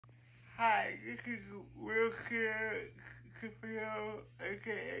Hi, this is Wheelchair Shapiro,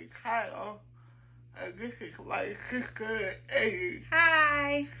 aka Kyle, and this is my sister, Amy.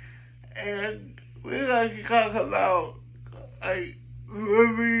 Hi. And we like to talk about, like,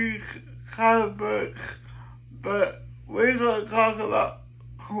 movies, comic books, but we're going to talk about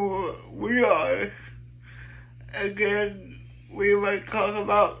who we are, and then we might talk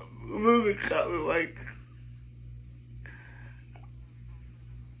about movies that we like.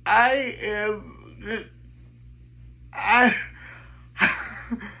 I'm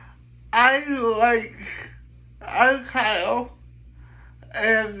Kyle,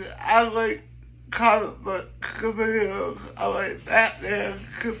 and I like comic book superheroes. I like Batman,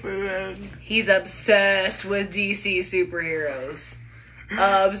 Superman. He's obsessed with DC superheroes.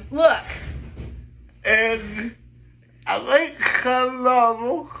 Look. And I like some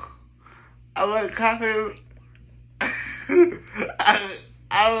Marvel. I like Captain...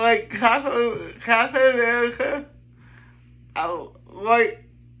 I like Captain America. I like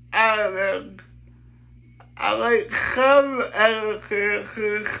Iron Man. I like some other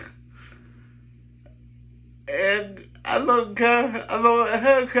characters. And I'm gonna let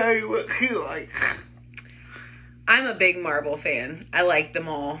her tell you what she likes. I'm a big Marvel fan. I like them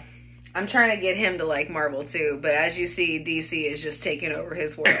all. I'm trying to get him to like Marvel too, but as you see, DC is just taking over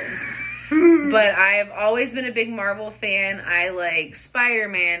his world. But I've always been a big Marvel fan. I like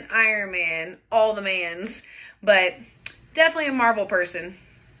Spider-Man, Iron Man, all the mans, but definitely a Marvel person.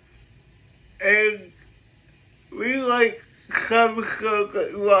 And we like some shows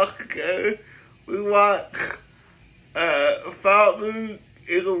that we watch together. We watch Falcon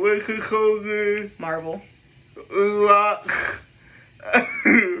and the Winter Soldier. Marvel. We watch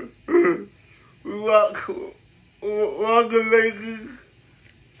WandaVision.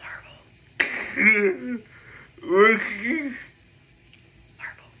 Rookie.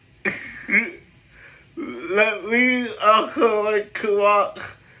 Marvel. But we also like to watch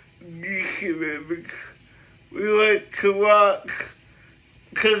DC movies. We like to watch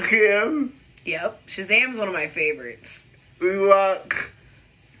Shazam. Yep, Shazam's one of my favorites. We watch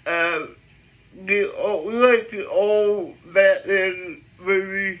we like the old Batman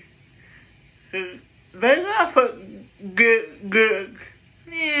movies. They're not good.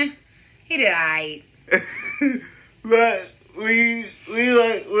 He did aight. But we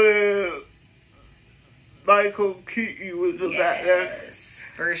like where Michael Keaton was the Batman. Yes,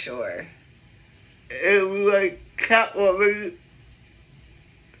 for sure. And we like Catwoman.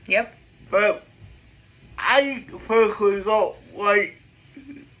 Yep. But I personally don't like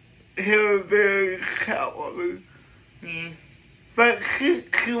Halle Berry's Catwoman. Yeah. But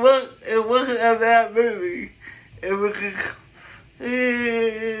it wasn't a bad movie. It was just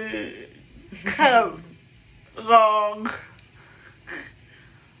kind of long.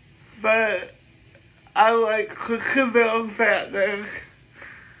 But I like Christian Bale's Batman.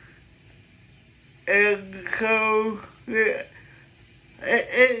 And so, yeah.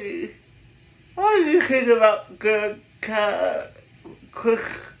 What do you think about the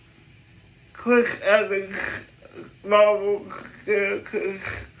Chris Evans Marvel characters?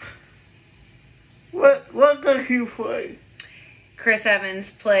 What does he play? Chris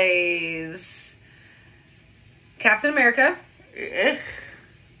Evans plays Captain America. Yeah.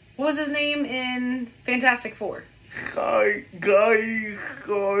 What was his name in Fantastic Four? Johnny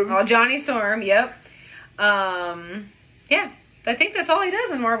Storm. Oh, Johnny Storm, yep. Yeah. I think that's all he does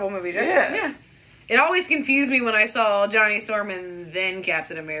in Marvel movies, right? Yeah. It always confused me when I saw Johnny Storm and then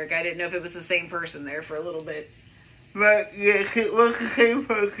Captain America. I didn't know if it was the same person there for a little bit. But, yeah, it was the same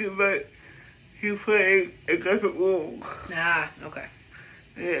person, but he played a different role. Ah, okay.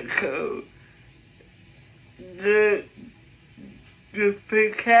 Yeah, so the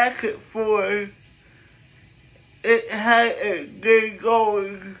Fantastic Four, it had a good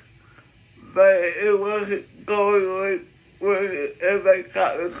going, but it wasn't going like where everybody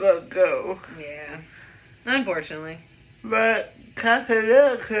thought it was going to go. Yeah. Unfortunately. But Captain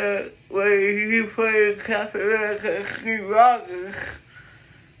America, when he played Captain America, Steve Rogers,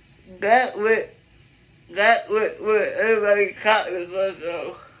 that went where everybody thought it was going to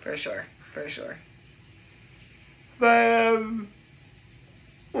go. For sure. For sure. But,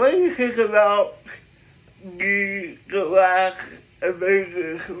 what do you think about the last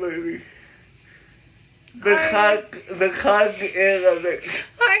Avengers movie? The end of it.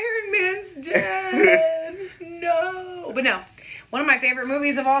 Iron Man's dead. No. But no. One of my favorite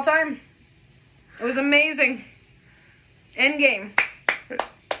movies of all time. It was amazing. Endgame.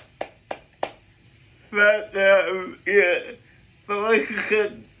 But, yeah. But like you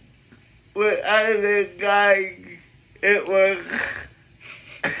said, with Iron Man dying, it was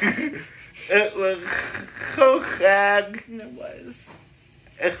It was so sad, It was.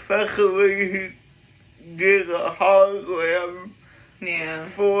 especially he did a hologram Yeah.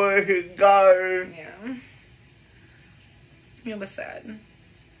 for his daughter, Yeah. It was sad.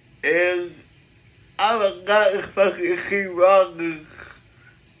 and I was not expecting Steve Rogers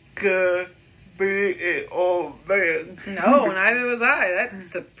to be an old man. No, neither was I. That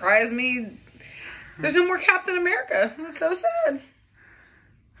surprised me. There's no more Captain America. That's so sad.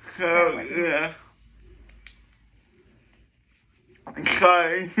 So, yeah.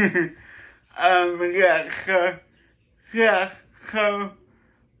 Sorry. Yeah, so,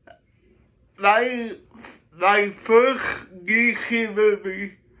 my first DC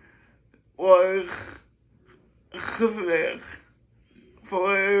movie was Superman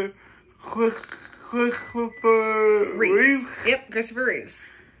for Christopher Reeve. Yep, Christopher Reeves.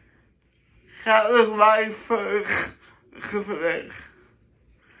 That was my first Superman.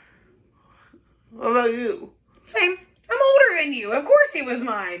 What about you? Same. I'm older than you. Of course he was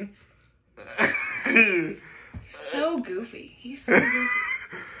mine. So goofy. He's so goofy.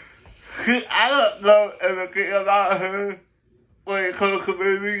 I don't know anything about her when it comes to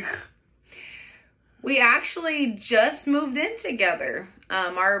movies. We actually just moved in together.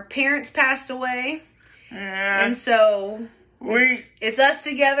 Our parents passed away. Yeah. And so it's us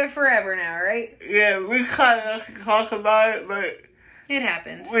together forever now, right? Yeah, we kind of talk about it, but It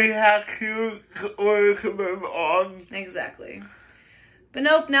happened. we have to order to move on. Exactly. But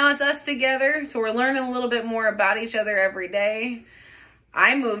nope, now it's us together. So we're learning a little bit more about each other every day.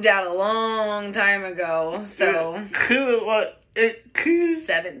 I moved out a long time ago, so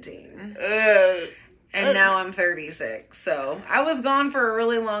 17. And now I'm 36. So I was gone for a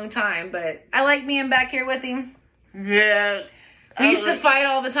really long time, but I like being back here with him. Yeah. We used to fight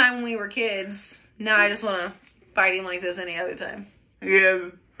all the time when we were kids. Now I just want to fight him like this any other time. Yeah,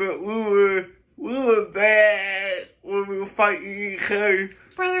 but we were bad when we were fighting each other.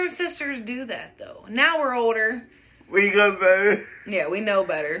 Brother and sisters do that, though. Now we're older. We got better. Yeah, we know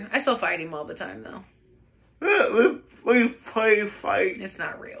better. I still fight him all the time, though. We play fight. It's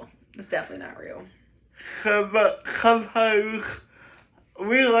not real. It's definitely not real. But sometimes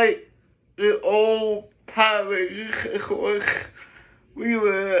we like the old Power Rangers, of course. We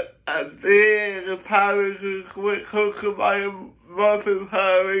were a big Power Rangers when Coco my Marvel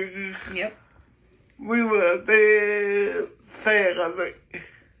Power Rangers. Yep. We were a big fan of it.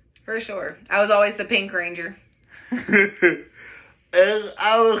 For sure. I was always the Pink Ranger. And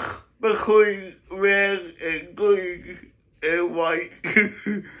I was between red and green and white.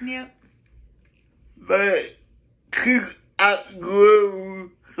 Yep. But since I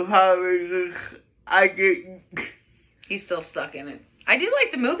grew the Power Rangers, I didn't. He's still stuck in it. I do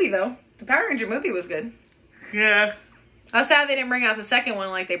like the movie, though. The Power Ranger movie was good. Yeah. I was sad they didn't bring out the second one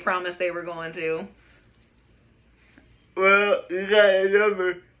like they promised they were going to. Well, you gotta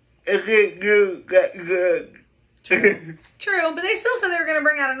remember, it didn't do that good. True. True, but they still said they were going to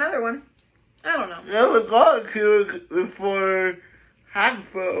bring out another one. I don't know. I was going to before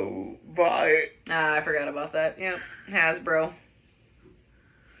Hasbro bought it. Ah, I forgot about that. Yep. Hasbro.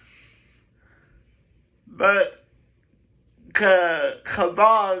 But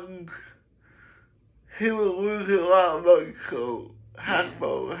Kabang, he was losing a lot of money, so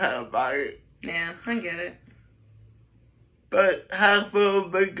Hasbro had to buy it. Yeah, I get it. But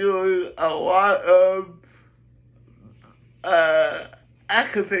Hasbro been doing a lot of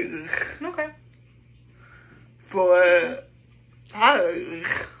action figures Okay. for pirates.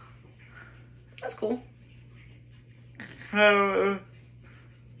 That's cool. So,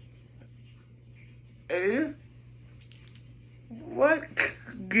 what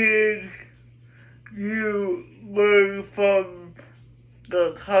did you learn from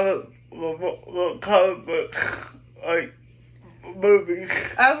the comic book, like, movies?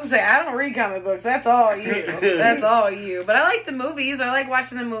 I was gonna say, I don't read comic books. That's all you. That's all you. But I like the movies. I like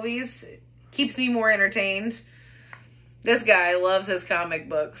watching the movies. It keeps me more entertained. This guy loves his comic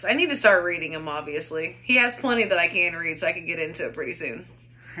books. I need to start reading them, obviously. He has plenty that I can read, so I can get into it pretty soon.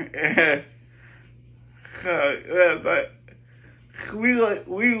 Yeah, but we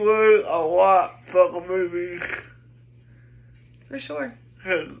learn a lot from the movies. For sure.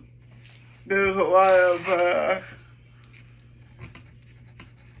 There's a lot of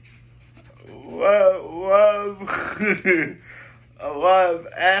a lot of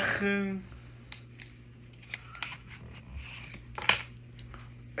action,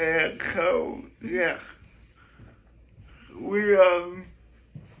 and so yeah, we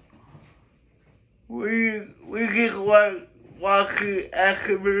just like watching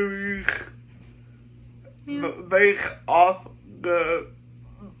action movies Yeah. based off the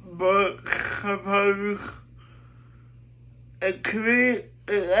book, suppose. And to me,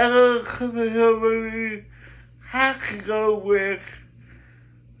 another superhero movie has to go with,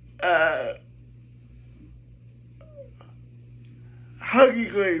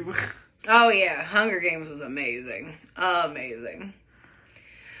 Hunger Games. Oh yeah, Hunger Games was amazing. Amazing.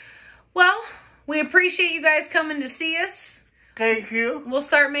 Well, we appreciate you guys coming to see us. Thank you. We'll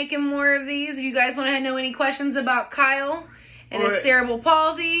start making more of these. If you guys want to know any questions about Kyle and his cerebral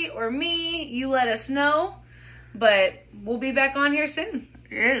palsy or me, you let us know. But we'll be back on here soon.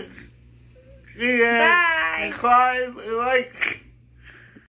 Yeah. See ya. Bye. Subscribe, like.